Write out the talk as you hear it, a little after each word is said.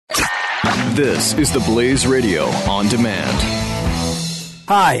This is the Blaze Radio on demand.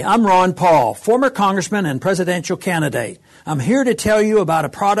 Hi, I'm Ron Paul, former congressman and presidential candidate. I'm here to tell you about a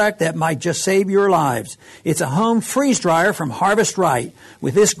product that might just save your lives. It's a home freeze dryer from Harvest Right.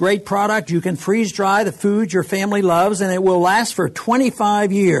 With this great product, you can freeze dry the food your family loves, and it will last for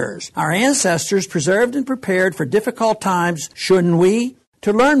 25 years. Our ancestors preserved and prepared for difficult times, shouldn't we?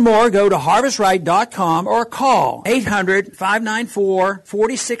 To learn more, go to harvestright.com or call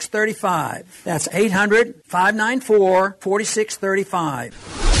 800-594-4635. That's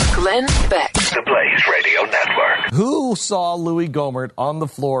 800-594-4635. Glenn Beck. The Blaze Radio Network. Who saw Louis Gohmert on the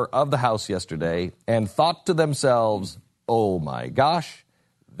floor of the House yesterday and thought to themselves, oh my gosh,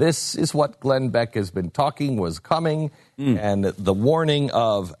 this is what Glenn Beck has been talking was coming, and the warning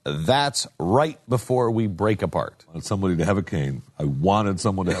of that's right before we break apart. I wanted somebody to have a cane. I wanted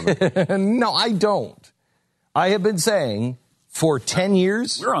someone to have a cane. No, I don't. I have been saying for 10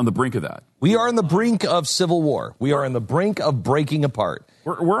 years. We're on the brink of that. We are on the brink of civil war. We are on the brink of breaking apart.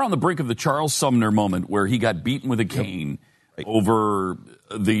 We're on the brink of the Charles Sumner moment where he got beaten with a cane over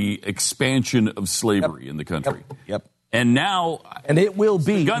the expansion of slavery in the country. Yep. And now... And it will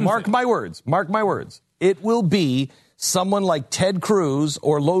be, mark my words, it will be someone like Ted Cruz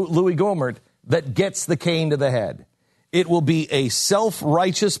or Louis Gohmert that gets the cane to the head. It will be a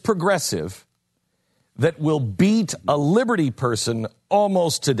self-righteous progressive that will beat a liberty person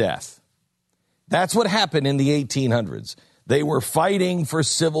almost to death. That's what happened in the 1800s. They were fighting for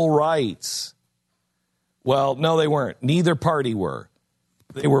civil rights. Well, no, they weren't. Neither party were.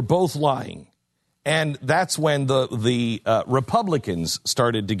 They were both lying. And that's when the Republicans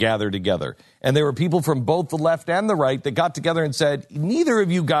started to gather together. And there were people from both the left and the right that got together and said, neither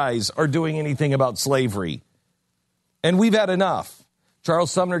of you guys are doing anything about slavery. And we've had enough. Charles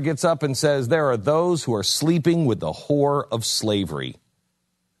Sumner gets up and says, there are those who are sleeping with the whore of slavery.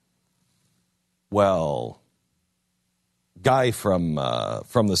 Well, guy from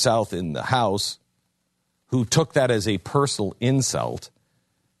the South in the House who took that as a personal insult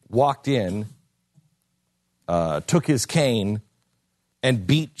walked in, took his cane, and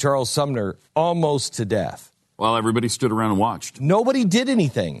beat Charles Sumner almost to death. While everybody stood around and watched. Nobody did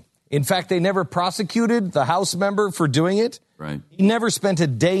anything. In fact, they never prosecuted the House member for doing it. Right. He never spent a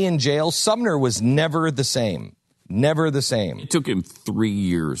day in jail. Sumner was never the same. Never the same. It took him 3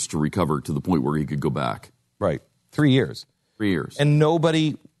 years to recover to the point where he could go back. Right. 3 years. 3 years. And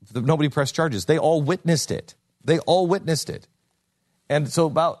nobody pressed charges. They all witnessed it. And so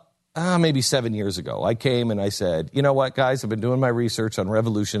about maybe 7 years ago, I came and I said, you know what, guys, I've been doing my research on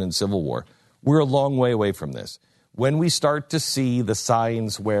revolution and civil war. We're a long way away from this. When we start to see the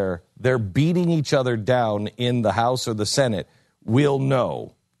signs where they're beating each other down in the House or the Senate, we'll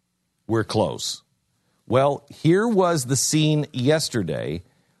know we're close. Well, here was the scene yesterday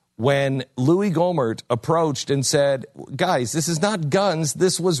when Louis Gohmert approached and said, guys, this is not guns.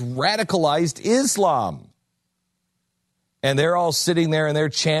 This was radicalized Islam. And they're all sitting there and they're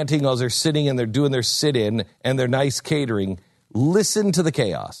chanting as they're sitting and they're doing their sit-in and their nice catering. Listen to the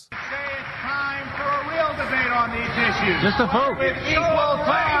chaos. It's time for a real debate on these issues. Just a vote. With equal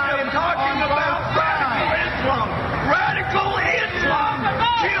time talking about radical Islam.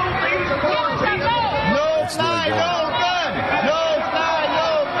 Kill these poor people. No fly, no gun. No fly,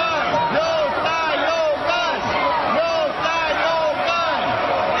 no gun. No fly, no gun. No fly, no gun.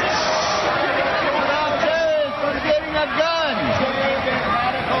 Stop terrorists from getting a gun.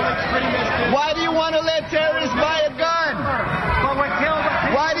 Why do you want to let terrorists buy a gun?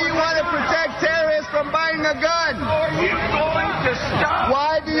 Why do you want to protect terrorists from buying a gun? Are you going to stop?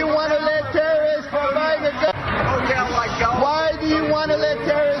 Why do you want to let terrorists from buying a gun? Why do you want to let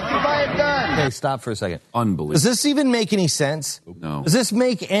terrorists buy a gun? Okay, stop for a second. Unbelievable. Does this even make any sense? No. Does this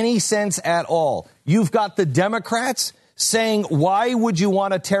make any sense at all? You've got the Democrats saying, why would you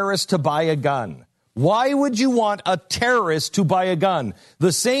want a terrorist to buy a gun? Why would you want a terrorist to buy a gun?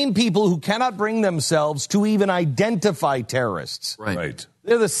 The same people who cannot bring themselves to even identify terrorists. Right.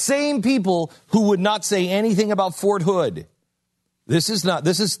 They're the same people who would not say anything about Fort Hood. This is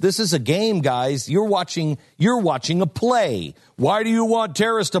a game, guys. You're watching a play. Why do you want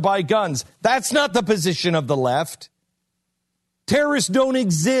terrorists to buy guns? That's not the position of the left. Terrorists don't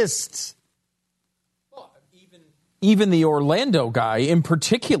exist. Even the Orlando guy in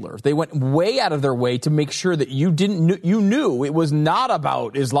particular, they went way out of their way to make sure that you knew it was not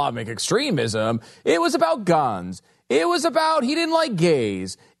about Islamic extremism. It was about guns. It was about he didn't like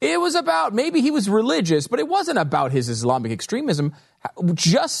gays. It was about maybe he was religious, but it wasn't about his Islamic extremism.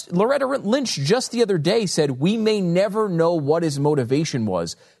 Just Loretta Lynch just the other day said we may never know what his motivation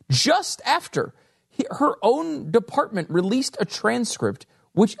was. Just after her own department released a transcript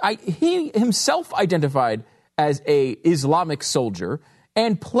which he himself identified as a Islamic soldier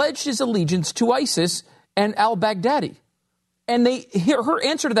and pledged his allegiance to ISIS and al-Baghdadi. And her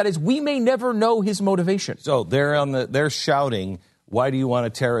answer to that is, we may never know his motivation. So they're shouting, why do you want a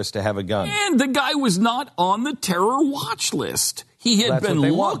terrorist to have a gun? And the guy was not on the terror watch list. He had been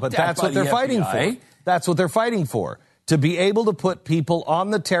looked at that's by what they're the fighting FBI. for. That's what they're fighting for. To be able to put people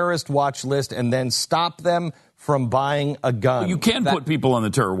on the terrorist watch list and then stop them from buying a gun. You can put people on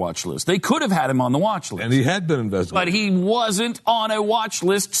the terror watch list. They could have had him on the watch list. And he had been investigated. But he wasn't on a watch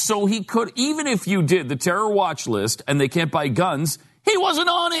list, so he could, even if you did the terror watch list and they can't buy guns, he wasn't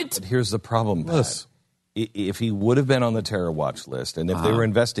on it. But here's the problem, Pat. If he would have been on the terror watch list and if they were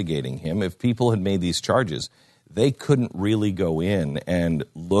investigating him, if people had made these charges, they couldn't really go in and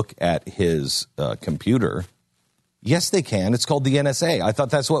look at his computer. Yes, they can. It's called the NSA. I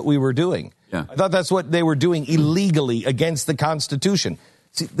thought that's what we were doing. Yeah. I thought that's what they were doing illegally against the Constitution.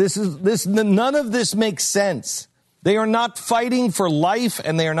 See, none of this makes sense. They are not fighting for life,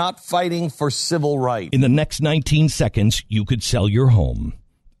 and they are not fighting for civil rights. In the next 19 seconds, you could sell your home.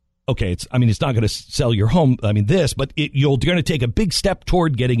 Okay, it's not going to sell your home, but you're going to take a big step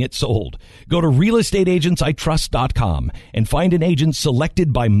toward getting it sold. Go to realestateagentsitrust.com and find an agent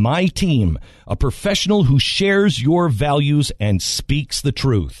selected by my team, a professional who shares your values and speaks the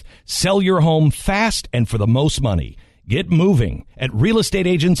truth. Sell your home fast and for the most money. Get moving at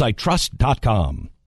realestateagentsitrust.com.